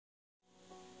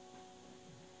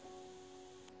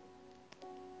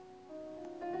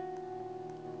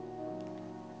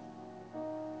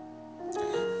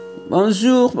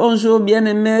Bonjour, bonjour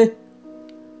bien-aimés.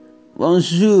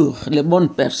 Bonjour les bonnes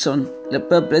personnes, le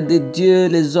peuple de Dieu,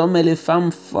 les hommes et les femmes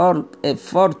fortes et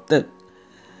fortes.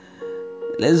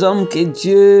 Les hommes que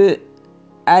Dieu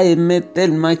a aimés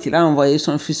tellement qu'il a envoyé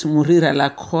son fils mourir à la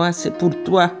croix, c'est pour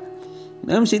toi.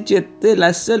 Même si tu étais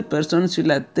la seule personne sur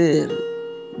la terre,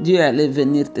 Dieu allait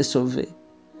venir te sauver.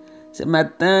 Ce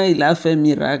matin, il a fait un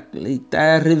miracle. Il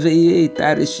t'a réveillé, il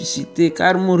t'a ressuscité.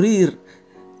 Car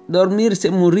dormir, c'est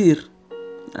mourir.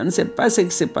 On ne sait pas ce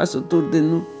qui se passe autour de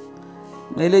nous.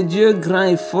 Mais le Dieu grand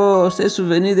et fort s'est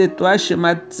souvenu de toi ce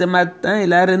matin.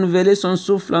 Il a renouvelé son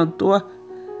souffle en toi.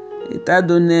 Il t'a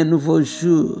donné un nouveau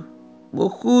jour.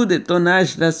 Beaucoup de ton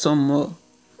âge là sont morts.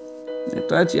 Et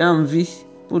toi, tu as envie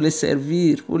pour les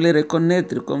servir, pour les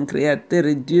reconnaître comme Créateur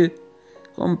et Dieu,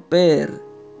 comme Père.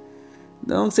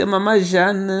 Donc, c'est Maman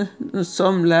Jeanne, nous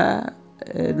sommes là,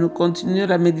 nous continuons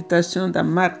la méditation dans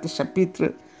Marc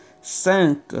chapitre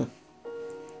 5.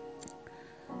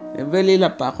 Je vais lire la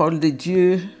parole de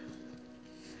Dieu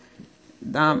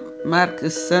dans Marc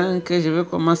 5. Je vais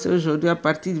commencer aujourd'hui à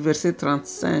partir du verset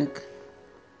 35.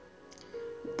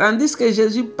 Tandis que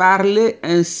Jésus parlait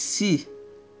ainsi,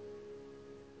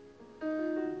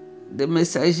 des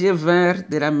messagers vinrent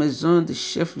de la maison du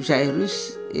chef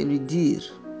Jairus et lui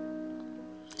dirent: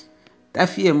 Ta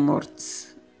fille est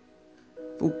morte.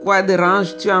 Pourquoi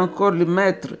déranges-tu encore le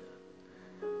maître?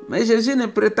 Mais Jésus ne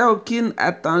prêta aucune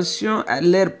attention à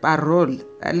leurs paroles,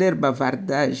 à leur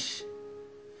bavardage.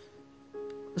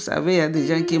 Vous savez, il y a des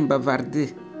gens qui aiment bavarder.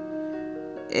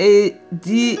 Et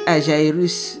dit à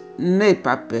Jairus: N'aie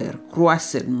pas peur, crois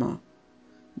seulement.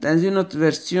 Dans une autre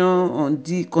version, on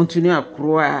dit continue à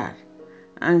croire.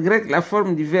 En grec, la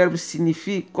forme du verbe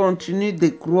signifie continue de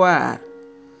croire.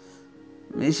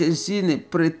 Mais Jésus ne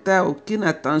prêta aucune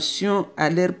attention à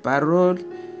leurs paroles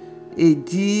et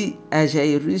dit à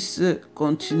Jairus: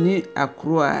 continue à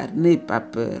croire, n'aie pas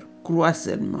peur, crois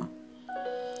seulement.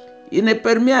 Il ne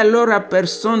permit alors à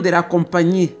personne de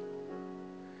l'accompagner,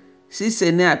 si ce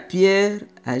n'est à Pierre,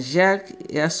 à Jacques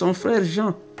et à son frère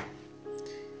Jean.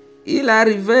 Ils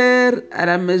arrivèrent à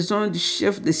la maison du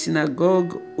chef de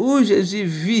synagogue où Jésus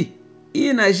vit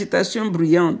une agitation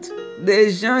bruyante, des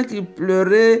gens qui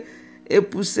pleuraient et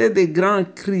poussaient de grands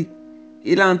cris.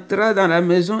 Il entra dans la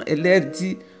maison et leur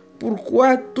dit: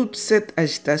 Pourquoi toute cette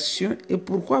agitation et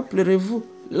pourquoi pleurez-vous?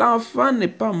 L'enfant n'est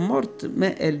pas morte,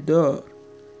 mais elle dort.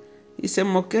 Ils se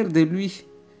moquèrent de lui.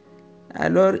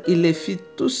 Alors il les fit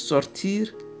tous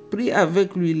sortir, prit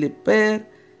avec lui le père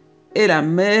et la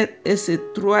mère et ses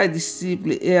 3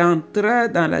 disciples et entra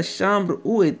dans la chambre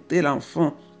où était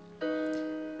l'enfant.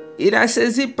 Il la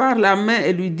saisit par la main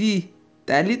et lui dit: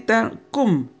 Talita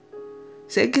koum,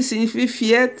 ce qui signifie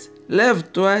fillette,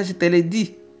 lève-toi, je te l'ai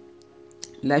dit.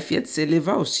 La fillette se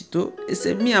leva aussitôt et se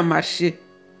mit à marcher.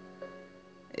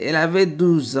 Elle avait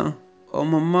 12 ans. Au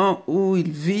moment où ils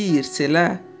virent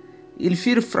cela, ils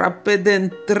furent frappés d'un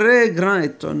très grand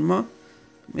étonnement,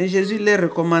 mais Jésus leur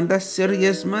recommanda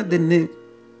sérieusement de ne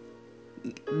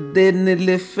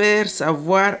le faire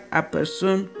savoir à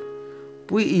personne.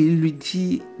 Puis il lui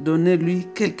dit: Donnez-lui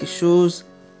quelque chose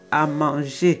à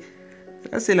manger.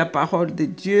 Ça, c'est la parole de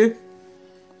Dieu.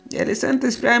 Et le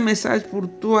Saint-Esprit a un message pour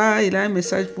toi, il a un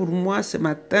message pour moi ce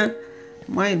matin.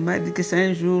 Moi, il m'a dit que c'est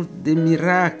un jour de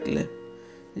miracle.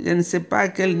 Je ne sais pas à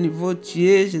quel niveau tu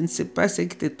es, je ne sais pas ce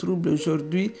qui te trouble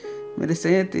aujourd'hui, mais le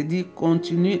Seigneur te dit: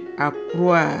 continue à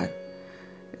croire.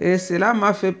 Et cela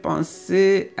m'a fait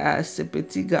penser à ce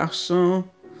petit garçon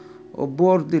au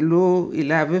bord de l'eau.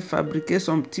 Il avait fabriqué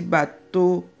son petit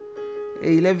bateau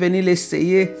et il est venu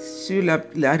l'essayer sur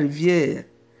la rivière.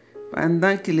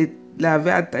 Pendant qu'il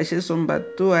avait attaché son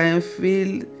bateau à un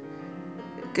fil,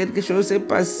 quelque chose s'est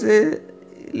passé.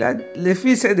 Le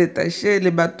fil s'est détaché, le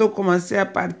bateau commençait à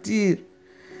partir.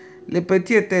 Le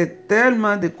petit était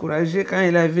tellement découragé quand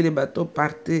il a vu le bateau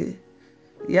partir.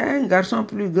 Il y a un garçon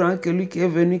plus grand que lui qui est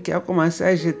venu, qui a commencé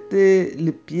à jeter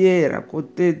les pierres à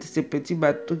côté de ce petit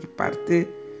bateau qui partait.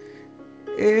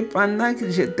 Et pendant qu'il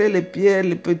jetait les pierres,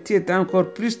 le petit était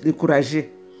encore plus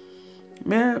découragé.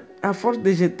 Mais à force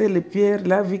de jeter les pierres,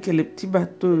 il a vu que le petit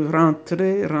bateau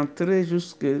rentrait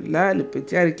jusque là. Le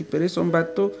petit a récupéré son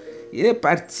bateau, il est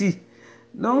parti.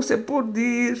 Donc c'est pour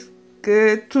dire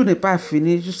que tout n'est pas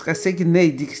fini jusqu'à ce qu'il n'ait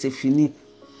dit que c'est fini.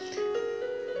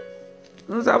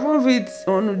 Nous avons vu,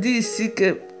 on nous dit ici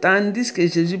que tandis que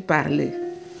Jésus parlait,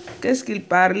 qu'est-ce qu'il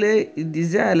parlait? Il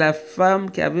disait à la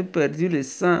femme qui avait perdu le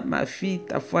sang: Ma fille,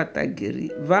 ta foi t'a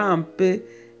guérie. Va en paix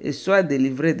et sois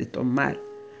délivrée de ton mal.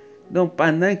 Donc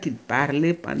pendant qu'il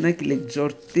parlait, pendant qu'il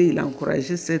exhortait, il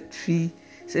encourageait cette fille,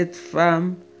 cette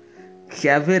femme qui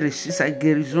avait reçu sa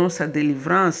guérison, sa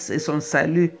délivrance et son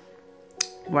salut.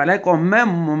 Voilà qu'au même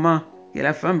moment que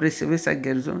la femme recevait sa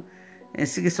guérison,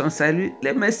 ainsi que son salut,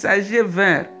 les messagers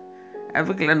vinrent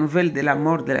avec la nouvelle de la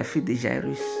mort de la fille de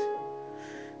Jairus.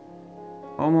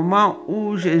 Au moment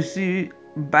où Jésus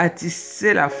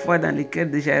bâtissait la foi dans le cœur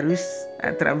de Jairus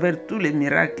à travers tous les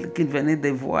miracles qu'il venait de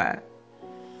voir.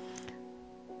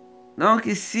 Donc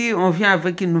ici, on vient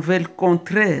avec une nouvelle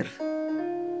contraire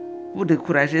pour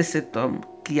décourager cet homme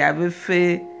qui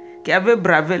avait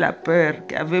bravé la peur,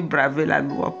 qui avait bravé la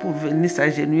loi pour venir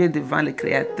s'agenouiller devant le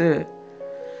Créateur.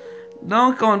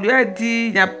 Donc on lui a dit,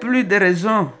 il n'y a plus de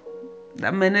raison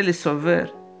d'amener le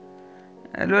Sauveur.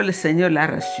 Alors le Seigneur l'a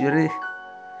rassuré.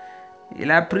 Il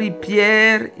a pris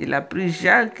Pierre, il a pris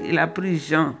Jacques, il a pris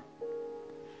Jean.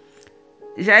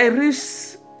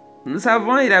 Jairus, nous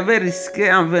savons, il avait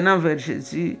risqué en venant vers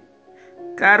Jésus,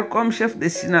 car comme chef de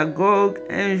synagogue,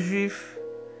 un juif,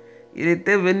 il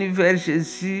était venu vers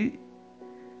Jésus.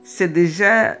 C'est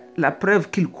déjà la preuve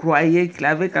qu'il croyait, qu'il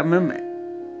avait quand même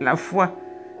la foi.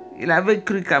 Il avait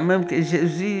cru quand même que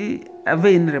Jésus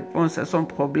avait une réponse à son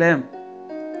problème.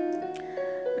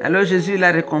 Alors Jésus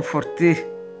l'a réconforté.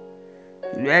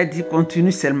 Il lui a dit,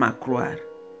 continue seulement à croire.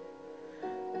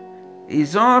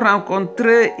 Ils ont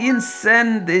rencontré une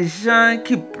scène de gens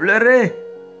qui pleuraient.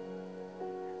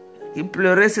 Qui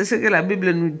pleuraient, c'est ce que la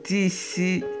Bible nous dit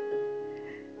ici.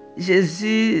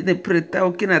 Jésus ne prêta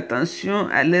aucune attention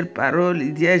à leurs paroles.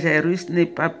 Il dit à Jairus, n'aie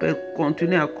pas peur,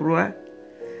 continue à croire.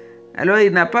 Alors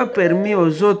il n'a pas permis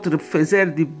aux autres faiseurs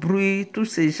du bruit, tous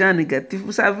ces gens négatifs.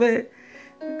 Vous savez,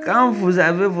 quand vous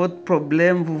avez votre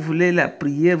problème, vous voulez la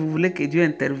prière, vous voulez que Dieu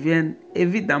intervienne,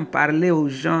 évite d'en parler aux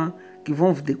gens qui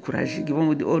vont vous décourager, qui vont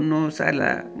vous dire, oh non, ça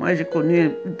là, moi j'ai connu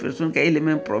une personne qui a eu les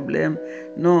mêmes problèmes.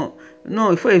 Non,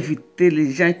 non, il faut éviter les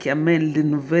gens qui amènent les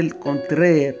nouvelles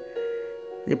contraires,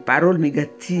 les paroles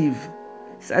négatives.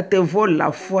 Ça te vole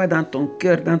la foi dans ton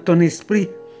cœur, dans ton esprit.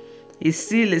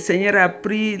 Ici, le Seigneur a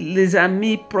pris les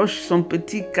amis proches, son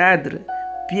petit cadre,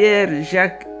 Pierre,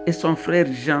 Jacques et son frère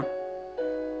Jean.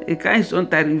 Et quand ils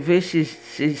sont arrivés chez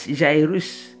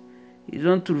Jairus, ils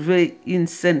ont trouvé une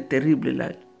scène terrible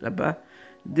là-bas.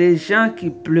 Des gens qui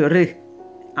pleuraient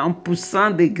en poussant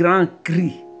des grands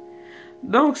cris.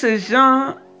 Donc ces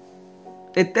gens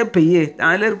étaient payés.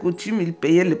 Dans leur coutume, ils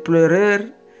payaient les pleureurs.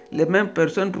 Les mêmes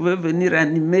personnes pouvaient venir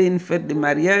animer une fête de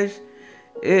mariage.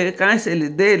 Et quand c'est le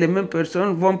deuil, les mêmes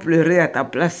personnes vont pleurer à ta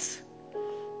place.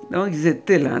 Donc ils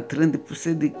étaient là en train de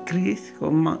pousser des cris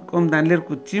comme dans leur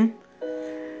coutume.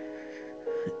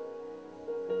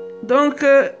 Donc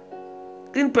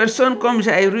une personne comme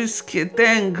Jairus, qui était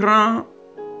un grand,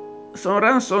 son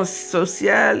rang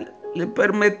social le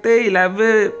permettait, il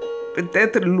avait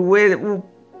peut-être loué ou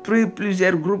pris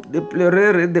plusieurs groupes de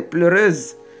pleureurs et de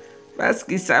pleureuses parce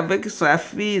qu'il savait que sa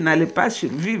fille n'allait pas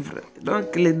survivre.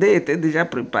 Donc les dés étaient déjà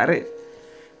préparés.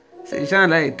 Ces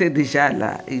gens-là étaient déjà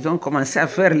là. Ils ont commencé à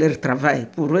faire leur travail.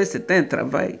 Pour eux, c'était un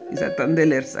travail. Ils attendaient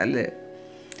leur salaire.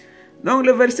 Donc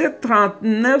le verset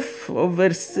 39 au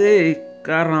verset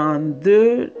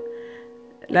 42,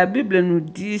 la Bible nous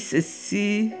dit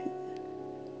ceci.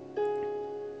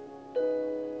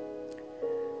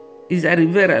 Ils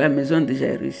arrivèrent à la maison de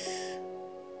Jairus,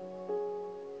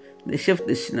 le chef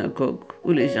de synagogue,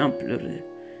 où les gens pleuraient.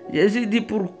 Jésus dit,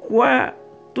 pourquoi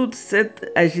toute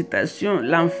cette agitation?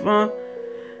 L'enfant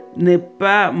n'est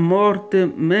pas morte,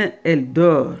 mais elle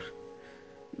dort.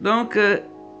 Donc,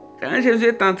 quand Jésus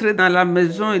est entré dans la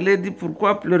maison, il a dit,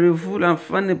 pourquoi pleurez-vous?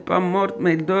 L'enfant n'est pas mort,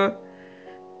 mais elle dort.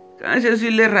 Quand Jésus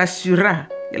les rassura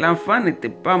que l'enfant n'était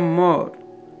pas mort,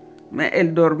 mais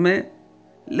elle dormait,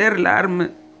 leurs larmes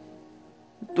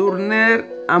tournèrent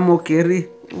en moquerie.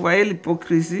 Vous voyez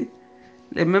l'hypocrisie?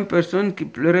 Les mêmes personnes qui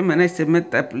pleuraient maintenant se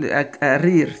mettent à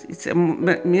rire. Ils se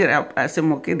mirent à se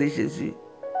moquer de Jésus.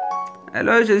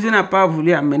 Alors Jésus n'a pas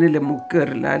voulu amener les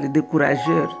moqueurs là, les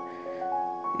décourageurs.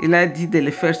 Il a dit de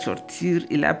les faire sortir.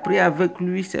 Il a pris avec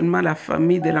lui seulement la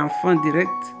famille de l'enfant direct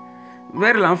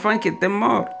vers l'enfant qui était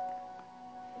mort.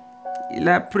 Il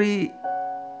a pris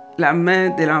la main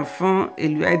de l'enfant et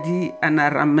lui a dit en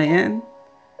araméen,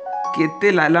 qui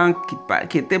était la langue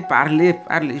qui était parlée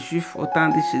par les Juifs au temps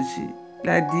de Jésus. Il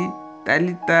a dit,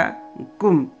 Talita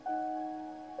koum.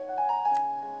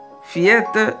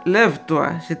 Fillette, lève-toi,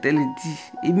 je te le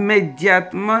dis.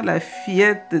 Immédiatement, la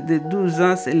fillette de 12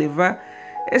 ans se leva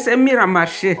et s'est mise à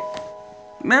marcher.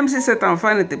 Même si cet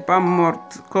enfant n'était pas mort,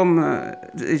 comme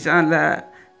les gens là,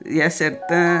 il y a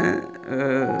certains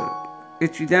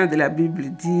étudiants de la Bible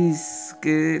disent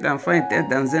que l'enfant était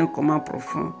dans un coma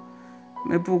profond.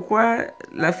 Mais pourquoi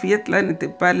la fillette là n'était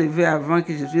pas levée avant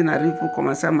que Jésus n'arrive pour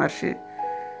commencer à marcher?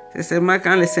 C'est seulement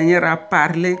quand le Seigneur a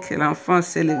parlé que l'enfant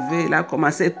s'est levé, il a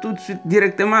commencé tout de suite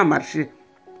directement à marcher.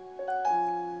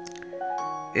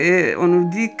 Et on nous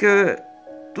dit que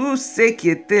tous ceux qui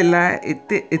étaient là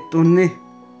étaient étonnés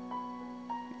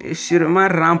et sûrement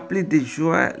remplis de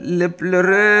joie. Les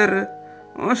pleureurs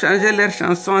ont changé leur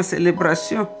chanson en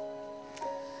célébration.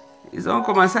 Ils ont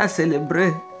commencé à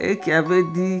célébrer. Et qui avaient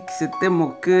dit qu'ils s'étaient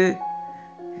moqués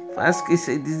parce qu'ils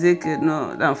se disaient que non,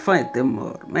 l'enfant était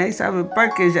mort. Mais ils ne savaient pas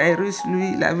que Jairus,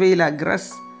 lui, il avait eu la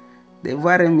grâce de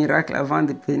voir un miracle avant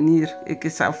de venir et que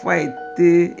sa foi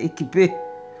était équipée.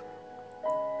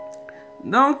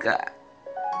 Donc,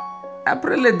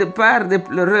 après le départ des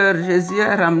pleureurs, Jésus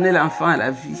a ramené l'enfant à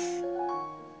la vie.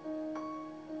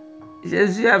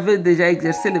 Jésus avait déjà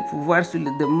exercé le pouvoir sur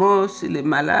les démons, sur les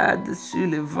malades, sur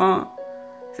le vent.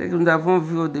 C'est ce que nous avons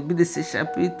vu au début de ce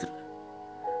chapitre.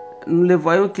 Nous le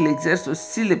voyons qu'il exerce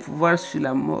aussi le pouvoir sur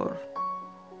la mort.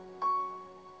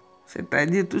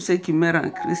 C'est-à-dire tous ceux qui meurent en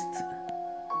Christ.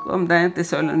 Comme dans 1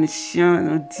 Thessaloniciens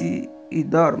nous dit, ils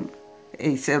dorment et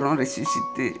ils seront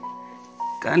ressuscités.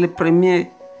 Quand le premier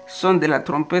son de la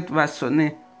trompette va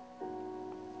sonner,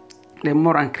 les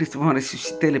morts en Christ vont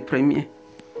ressusciter les premiers.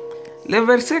 Le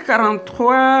verset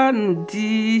 43 nous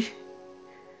dit,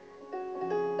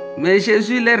 mais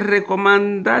Jésus leur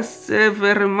recommanda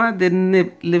sévèrement de ne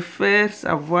le faire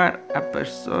savoir à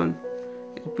personne.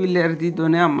 Et puis il leur dit,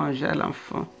 donnez à manger à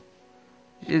l'enfant.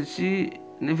 Jésus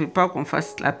ne veut pas qu'on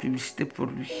fasse la publicité pour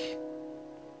lui.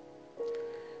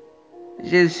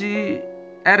 Jésus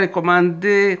a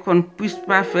recommandé qu'on ne puisse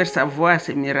pas faire savoir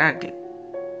ces miracles.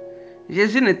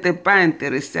 Jésus n'était pas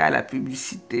intéressé à la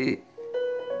publicité.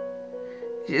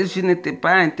 Jésus n'était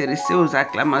pas intéressé aux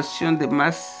acclamations de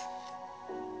masse.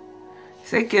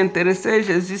 Ce qui intéressait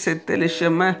Jésus, c'était le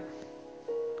chemin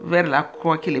vers la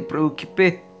croix qui le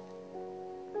préoccupait.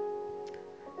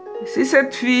 Si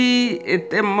cette fille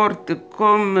était morte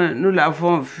comme nous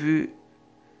l'avons vu,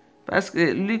 parce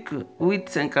que Luc 8,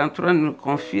 53 nous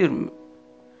confirme,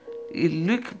 et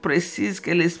Luc précise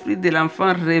que l'esprit de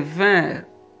l'enfant revint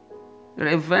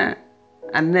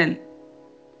en elle.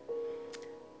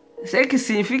 Ce qui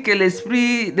signifie que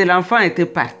l'esprit de l'enfant était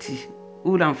parti,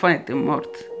 ou l'enfant était mort.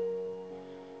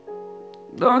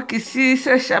 Donc ici,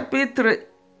 ce chapitre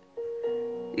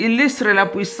illustre la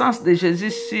puissance de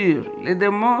Jésus sur les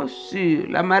démons, sur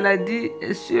la maladie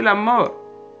et sur la mort.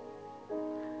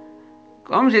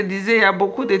 Comme je disais, il y a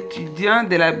beaucoup d'étudiants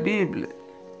de la Bible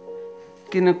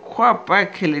qui ne croient pas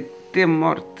qu'elle était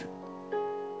morte.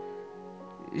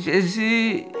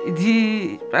 Jésus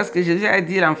dit, parce que Jésus a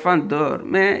dit l'enfant dort,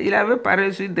 mais il avait parlé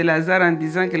aussi de Lazare en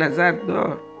disant que Lazare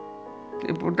dort.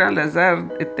 Et pourtant Lazare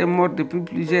était mort depuis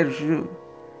plusieurs jours.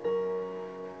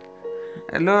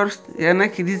 Alors, il y en a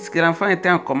qui disent que l'enfant était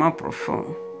en coma profond.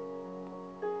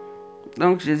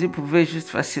 Donc Jésus pouvait juste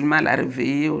facilement la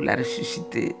réveiller ou la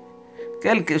ressusciter.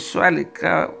 Quel que soit le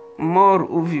cas, mort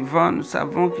ou vivant, nous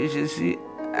savons que Jésus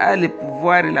a le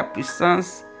pouvoir et la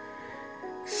puissance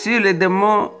sur les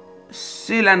démons,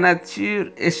 sur la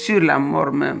nature et sur la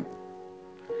mort même.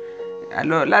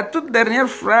 Alors, la toute dernière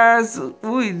phrase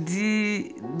où il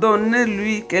dit «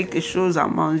 Donnez-lui quelque chose à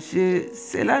manger »,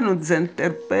 cela nous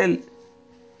interpelle.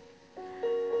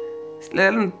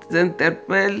 Cela nous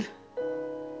interpelle.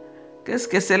 Qu'est-ce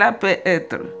que cela peut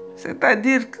être?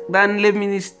 C'est-à-dire que dans le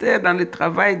ministère, dans le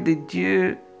travail de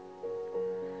Dieu,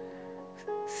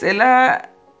 cela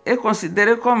est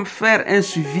considéré comme faire un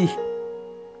suivi.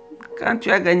 Quand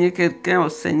tu as gagné quelqu'un au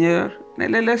Seigneur, ne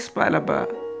le laisse pas là-bas.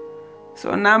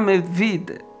 Son âme est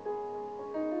vide.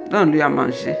 Donne-lui à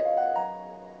manger.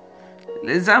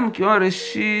 Les âmes qui ont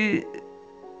reçu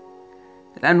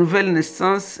la nouvelle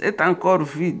naissance est encore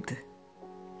vide.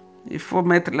 Il faut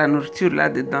mettre la nourriture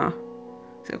là-dedans.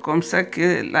 C'est comme ça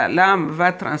que l'âme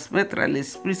va transmettre à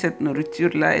l'esprit cette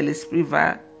nourriture-là et l'esprit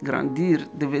va grandir,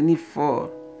 devenir fort.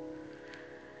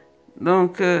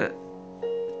 Donc,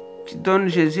 tu donnes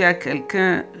Jésus à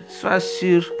quelqu'un, sois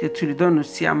sûr que tu lui donnes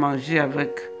aussi à manger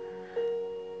avec.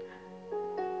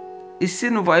 Ici,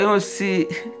 nous voyons aussi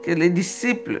que les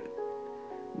disciples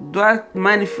doivent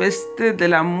manifester de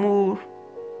l'amour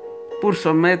pour se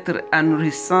mettre en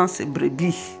nourrissant ses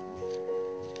brebis.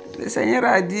 Le Seigneur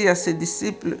a dit à ses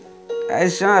disciples, à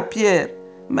Jean, à Pierre,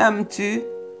 m'aimes-tu?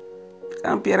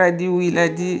 Quand Pierre a dit oui, il a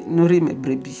dit, nourris mes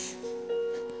brebis.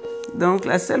 Donc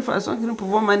la seule façon que nous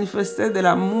pouvons manifester de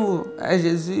l'amour à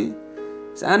Jésus,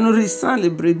 c'est en nourrissant les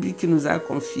brebis qu'il nous a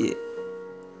confiées.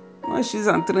 Moi, je suis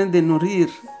en train de nourrir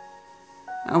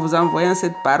en vous envoyant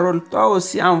cette parole. Toi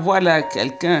aussi, envoie-la à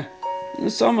quelqu'un. Nous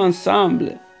sommes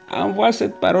ensemble. Envoie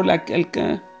cette parole à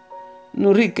quelqu'un.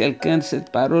 Nourris quelqu'un de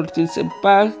cette parole. Tu ne sais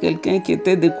pas, quelqu'un qui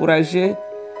était découragé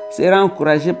sera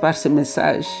encouragé par ce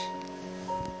message.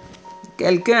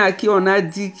 Quelqu'un à qui on a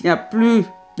dit qu'il n'y a plus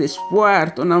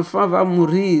d'espoir, ton enfant va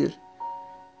mourir,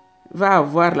 va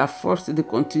avoir la force de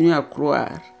continuer à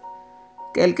croire.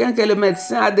 Quelqu'un que le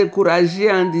médecin a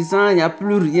découragé en disant il n'y a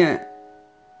plus rien.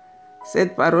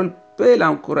 Cette parole peut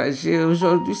l'encourager.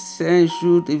 Aujourd'hui, c'est un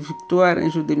jour de victoire, un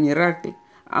jour de miracle.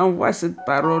 Envoie cette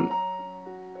parole.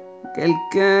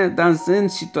 Quelqu'un dans une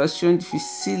situation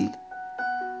difficile,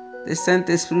 le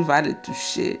Saint-Esprit va le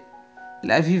toucher.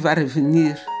 La vie va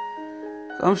revenir.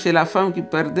 Comme chez la femme qui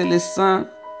perdait le sang,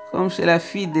 comme chez la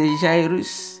fille de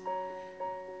Jairus,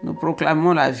 nous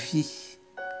proclamons la vie.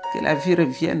 Que la vie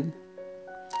revienne.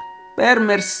 Père,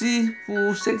 merci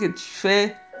pour ce que tu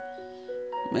fais.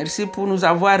 Merci pour nous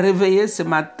avoir réveillés ce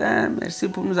matin. Merci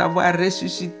pour nous avoir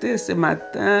ressuscités ce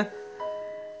matin.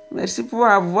 Merci pour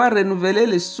avoir renouvelé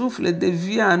le souffle de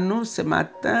vie en nous ce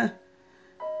matin.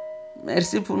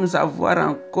 Merci pour nous avoir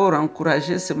encore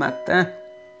encouragés ce matin.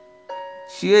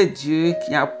 Tu es Dieu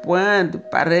qui n'a point de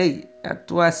pareil à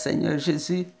toi, Seigneur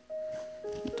Jésus.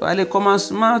 Toi le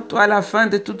commencement, toi la fin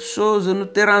de toutes choses. Nous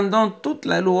te rendons toute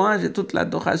la louange et toute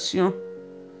l'adoration.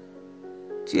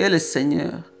 Tu es le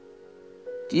Seigneur.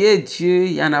 Tu es Dieu,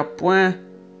 il n'y en a point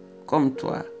comme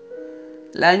toi.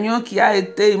 L'agneau qui a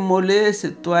été immolé,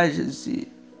 c'est toi, Jésus.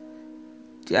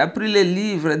 Tu as pris le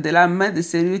livre de la main de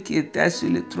celui qui était sur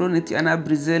le trône et tu en as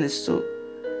brisé le sceau.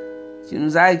 Tu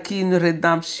nous as acquis une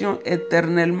rédemption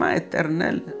éternellement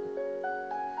éternelle.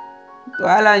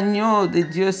 Toi, l'agneau de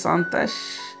Dieu sans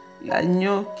tache,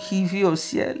 l'agneau qui vit au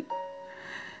ciel.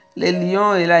 Le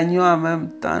lion et l'agneau en même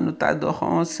temps, nous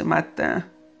t'adorons ce matin.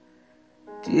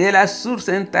 Tu es la source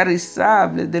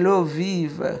intarissable de l'eau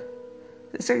vive.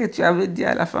 C'est ce que tu avais dit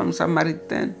à la femme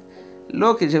samaritaine.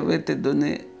 L'eau que je vais te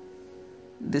donner,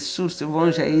 des sources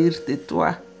vont jaillir de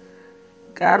toi.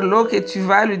 Car l'eau que tu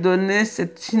vas lui donner,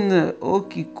 c'est une eau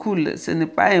qui coule, ce n'est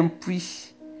pas un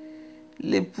puits.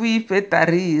 Le puits peut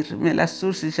tarir, mais la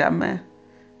source jamais.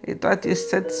 Et toi, tu es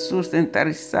cette source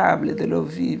intarissable de l'eau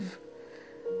vive.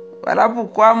 Voilà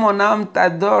pourquoi mon âme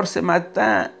t'adore ce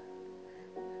matin,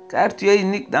 car tu es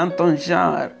unique dans ton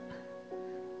genre.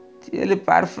 Tu es le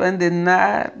parfum de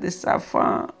nard, de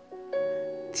safran.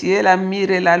 Tu es la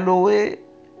myrrhe et l'aloe.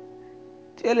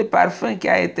 Tu es le parfum qui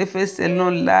a été fait selon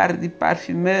l'art du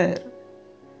parfumeur.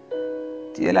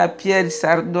 Tu es la pierre de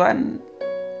sardoine,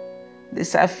 de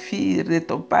saphir, de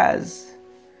topaze.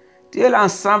 Tu es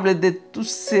l'ensemble de tout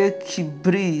ce qui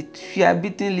brille. Tu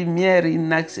habites une lumière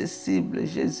inaccessible,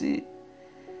 Jésus.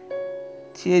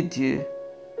 Tu es Dieu.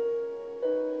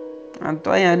 En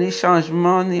toi, il n'y a ni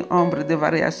changement, ni ombre de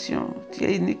variation. Tu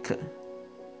es unique.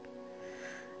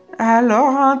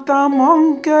 Alors entends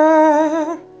mon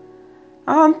cœur,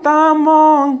 entends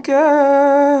mon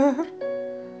cœur.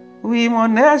 Oui,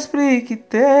 mon esprit qui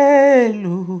te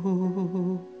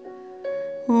loue.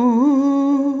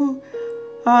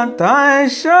 Entends un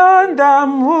chant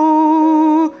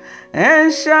d'amour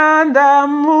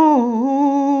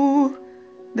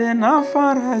d'un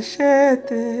enfant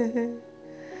racheté.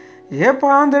 Je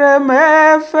prendrai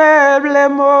mes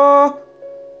faibles mots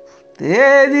pour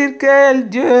te dire quel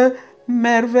Dieu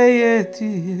merveilleux tu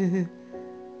es,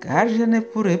 car je ne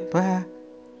pourrai pas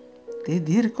te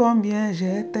dire combien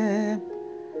je t'aime.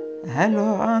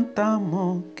 Alors entends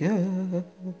mon cœur.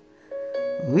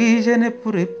 Oui, je ne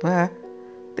pourrai pas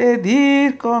te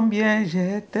dire combien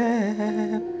je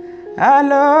t'aime.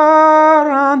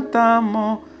 Alors entends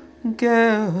mon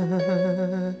cœur.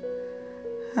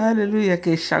 Alléluia,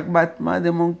 que chaque battement de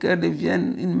mon cœur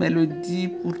devienne une mélodie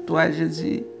pour toi,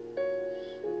 Jésus.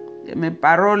 Que mes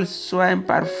paroles soient un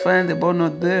parfum de bonne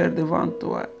odeur devant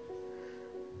toi.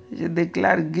 Je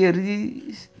déclare guéri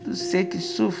tous ceux qui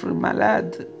souffrent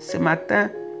malades ce matin.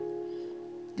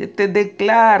 Je te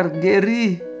déclare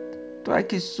guéri, toi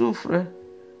qui souffres.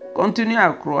 Continue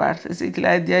à croire. C'est ce qu'il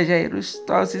a dit à Jairus.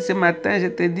 Toi aussi ce matin, je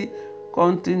te dis,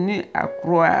 continue à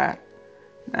croire.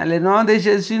 Dans le nom de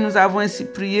Jésus, nous avons ainsi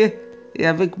prié et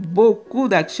avec beaucoup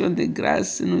d'actions de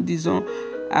grâce, nous disons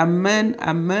Amen,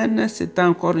 Amen. C'est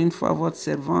encore une fois votre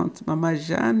servante, Maman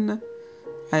Jeanne.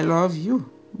 I love you.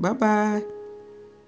 Bye bye.